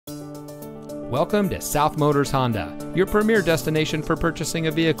Welcome to South Motors Honda, your premier destination for purchasing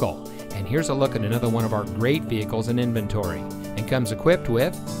a vehicle. And here's a look at another one of our great vehicles in inventory, and comes equipped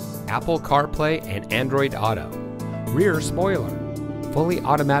with Apple CarPlay and Android Auto, rear spoiler, fully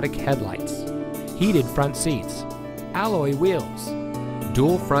automatic headlights, heated front seats, alloy wheels,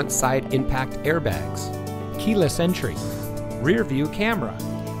 dual front side impact airbags, keyless entry, rear view camera,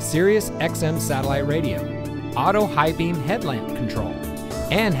 Sirius XM satellite radio, auto high beam headlamp control,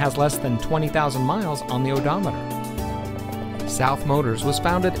 and has less than 20,000 miles on the odometer. South Motors was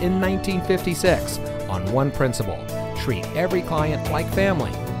founded in 1956 on one principle: treat every client like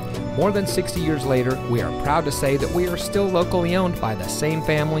family. More than 60 years later, we are proud to say that we are still locally owned by the same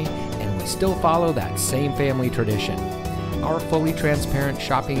family, and we still follow that same family tradition. Our fully transparent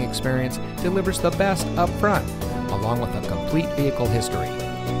shopping experience delivers the best up front, along with a complete vehicle history.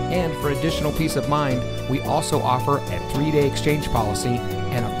 And for additional peace of mind, we also offer a 3-day exchange policy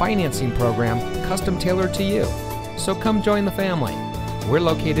and a financing program custom tailored to you. So come join the family. We're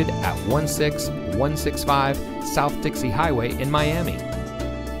located at 16165 South Dixie Highway in Miami.